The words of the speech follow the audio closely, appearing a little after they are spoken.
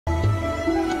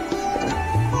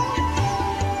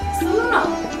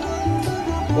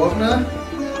बोल्न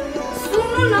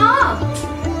सुन्नु न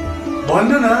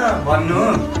भन्नु न भन्नु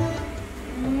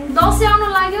दसैँ आउन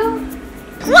लाग्यो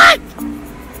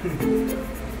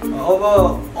अब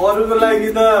अरूको लागि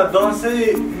त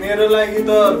दसैँ मेरो लागि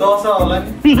त दशा होला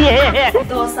नि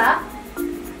दशा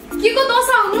के को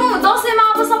दशा हुनु दसैँमा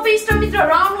अब सबै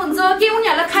इष्टमित्रहरू आउनुहुन्छ के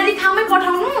उनीहरूलाई खाली खामै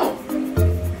पठाउनु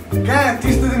कहाँ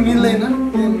त्यस्तो त मिल्दैन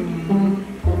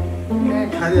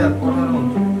खाली पठाउनु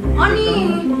अनि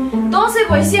दसैँ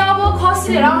भएपछि अब खसी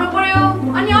लिएर आउनु पर्यो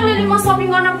अनि अलिअलि म सपिङ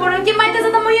गर्न पर्यो के माइत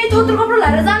जाँदा म यही थोत्रो कपडा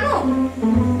लगाएर जानु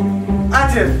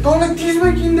आच्छा तँलाई 30 मा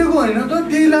किनेको होइन त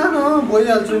त्यही ला न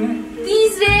भइहाल्छ नि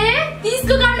 30 रे 30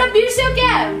 को काण्ड बिर्स्यो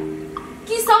क्या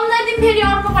कि सम्झाइदिम फेरि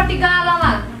अर्कोपट्टि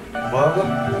गालामा भयो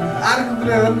अर्को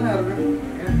कुरा गर्ने अर्को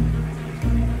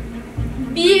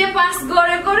बीए पास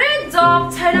गरेको रे जब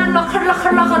छैन लखर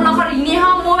लखर लखर लखर हिँडे ह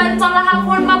मोबाइल चला ह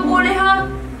फोनमा बोले ह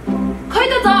खै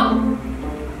त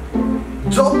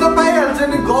जब त पाइहाल्छ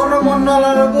नि गर्न मन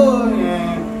नलागेको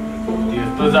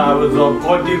त्यस्तो त अब जब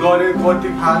कति गरे कति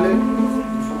फाले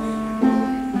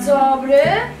जब रे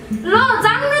ल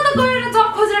जानु न त गएर जब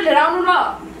खोजेर लिएर आउनु ल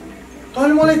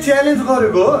तैले मलाई च्यालेन्ज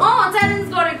गरेको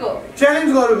च्यालेन्ज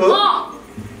गरेको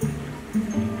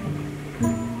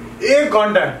एक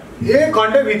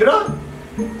घण्टा भित्र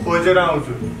खोजेर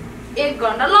आउँछु 1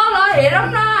 घण्टा ल हेरौँ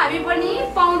न हामी पनि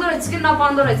पाउँदो रहेछ कि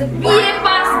नपाउँदो रहेछ बीए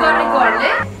पास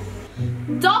गरेकोहरूले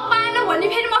जब पाएन भने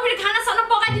फेरि म फेरि खानासाना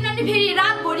पकाइदिन नि फेरि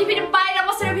रातभरि फेरि बाहिर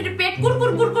बसेर फेरि पेट कुरकुर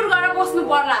कुरकुर गरेर बस्नु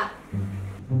पर्ला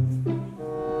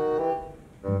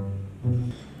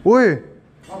ओए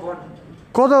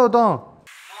कता हो त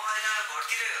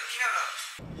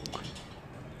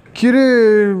के रे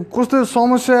कस्तो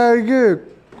समस्या आयो कि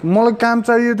मलाई काम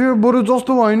चाहिएको थियो बरु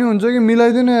जस्तो भयो नि हुन्छ कि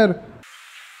मिलाइदिनु यार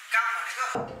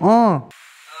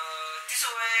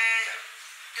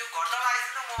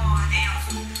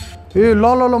ए ल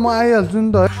म आइहाल्छु नि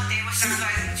त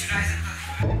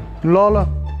ल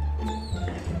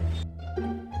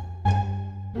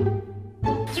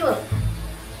त्यो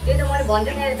त मैले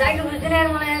भन्छु नि जागिर बुझ्दैन यार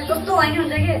मलाई जस्तो होइन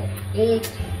हुन्छ कि ए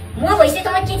म भइसक्यो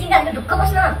तपाईँ के चिन्ता हाल्नु ढुक्क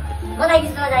बस्न मलाई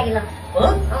दिन्छ जागिर ल हो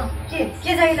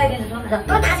के जागिर लागिदिन्छ त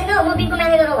थाहा छैन म बिनको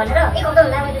म्यानेजर हो भनेर एक हप्ता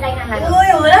हुँदा मैले जागिर लाग्यो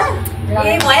ओए हो र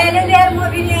ए भइहाल्यो यार म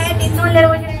बिन टिचर लिएर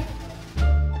बसेँ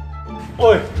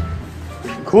ओए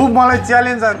खुब मलाई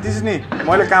च्यालेन्ज दिस नि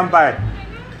मैले काम पाएँ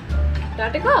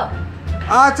ढाटेको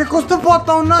चाहिँ कस्तो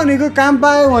बताउन नि काम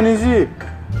पायो भनेपछि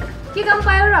के काम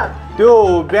पायो र त्यो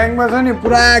ब्याङ्कमा छ नि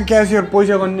पुरा क्यासियर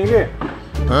पैसा गर्ने के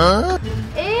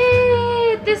ए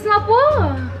त्यसमा पो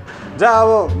जा अब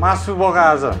मासु पका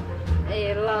आज ए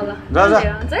ल जा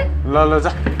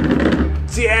जा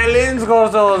च्यालेन्ज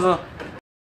गर्छ अझ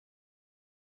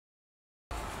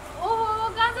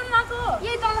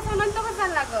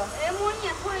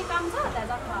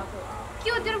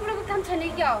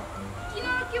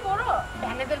के भयो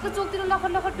ढाने बेलको चोकतिर लखर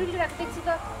लखर डुलिरहेको देख्छु त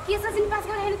के छ सिन पास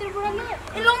गरेर तेरो बुढाले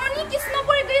ए ल नि किस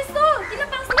नपरेको यस्तो किन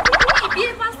पास नगर्ने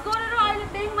बीए पास गरेर अहिले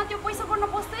ब्याङ्कमा त्यो पैसा गर्न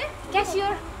बस्दै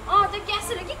क्यासियर त्यो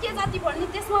क्यासियर के जाति भन्ने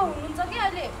त्यसमा हुनुहुन्छ कि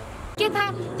अहिले के थाहा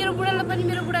तेरो बुढालाई पनि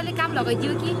मेरो बुढाले काम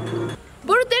लगाइदियो कि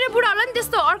बरु तेरो बुढालाई नि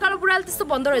त्यस्तो अर्काको बुढाले त्यस्तो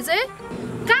भन्दो रहेछ है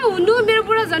कहाँ हुनु मेरो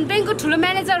बुढा झन् ब्याङ्कको ठुलो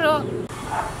म्यानेजर हो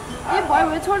ए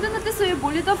भयो छोड्दैन त्यसो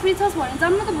भोलि त फ्री छस् भने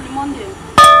जाऊँ न त भोलि मन्दिर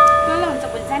ल हुन्छ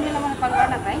भोलि जाने बेला मलाई कल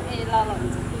गर्न त है ए ल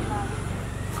हुन्छ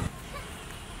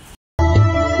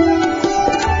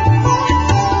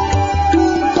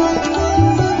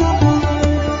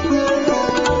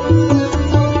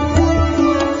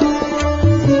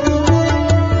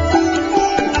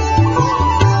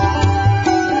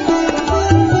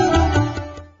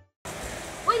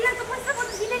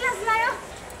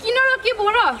किन र के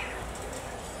भयो र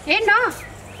हेर्न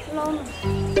ल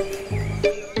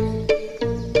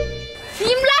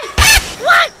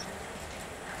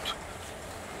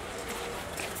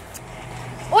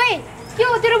ओए के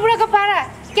हो तेरो बुढाको पारा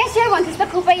क्यासियर भन्छस् त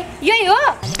खुबै यही हो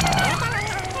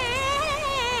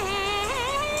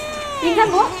इन्जाम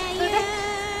हो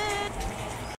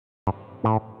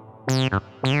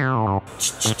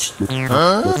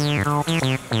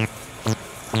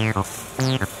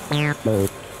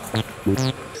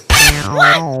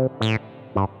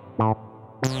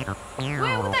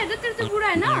ओए उता हेर्दा तेरो बुढा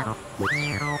हैन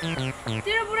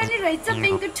तेरो बुढा नि रहेछ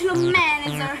ब्याङ्कको ठुलो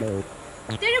म्यानेजर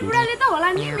तेरो बुढाले त होला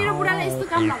नि मेरो बुढाले यस्तो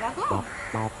काम लगाएको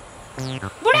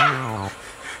बुढा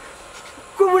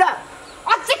को बुढा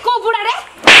अझै को बुढा रे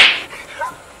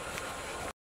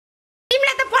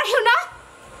तिमीलाई त पर्ख्यौ न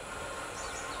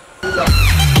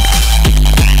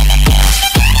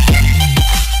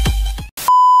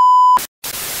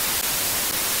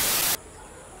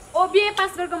ओ बीए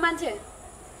पास गरेको मान्छे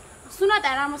सुन त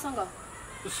राम्रोसँग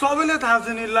सबैले थाहा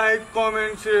छ नि लाइक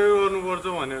कमेन्ट सेयर गर्नुपर्छ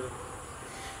भनेर।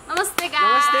 नमस्ते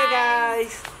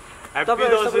गाइस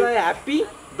तपाईहरु सबैलाई ह्यापी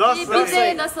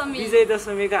विजय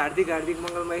दशमीका हार्दिक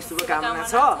मङ्गलमय शुभकामना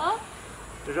छ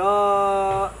र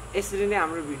यसरी नै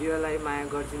हाम्रो भिडियोलाई माया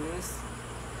गरिदिनुस्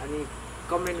अनि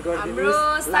कमेन्ट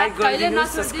गरिदिनुस् लाइक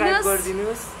गरिदिनुस् सब्स्क्राइब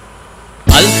गरिदिनुस्।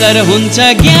 अल्सर हुन्छ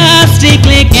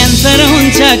ग्यास्ट्रिकले क्यान्सर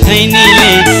हुन्छ खैनीले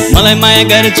मलाई माया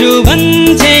गर्छु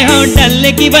भन्छे हो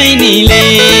डल्ले कि बहिनीले।